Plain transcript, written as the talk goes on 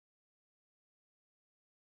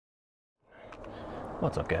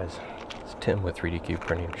What's up, guys? It's Tim with 3D Cube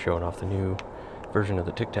Printing, showing off the new version of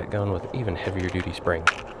the Tic Tac gun with even heavier duty springs.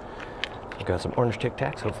 I've got some orange Tic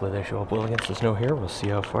Tacs. Hopefully they show up well against the snow here. We'll see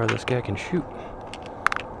how far this guy can shoot.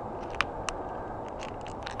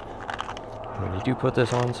 When you do put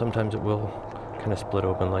this on, sometimes it will kind of split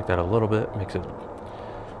open like that a little bit. Makes it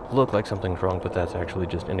look like something's wrong, but that's actually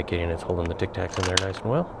just indicating it's holding the Tic Tacs in there nice and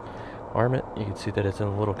well. Arm it. You can see that it's in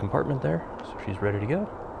a little compartment there, so she's ready to go.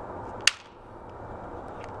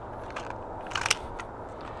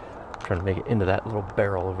 Trying to make it into that little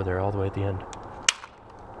barrel over there all the way at the end.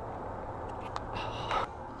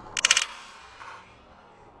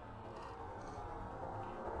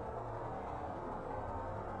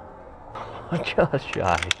 Just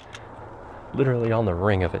shy. Literally on the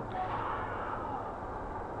ring of it.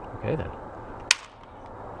 Okay then.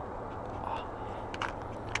 Oh,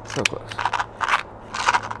 so close.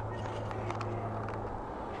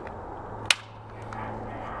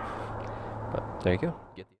 But there you go.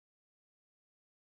 Get the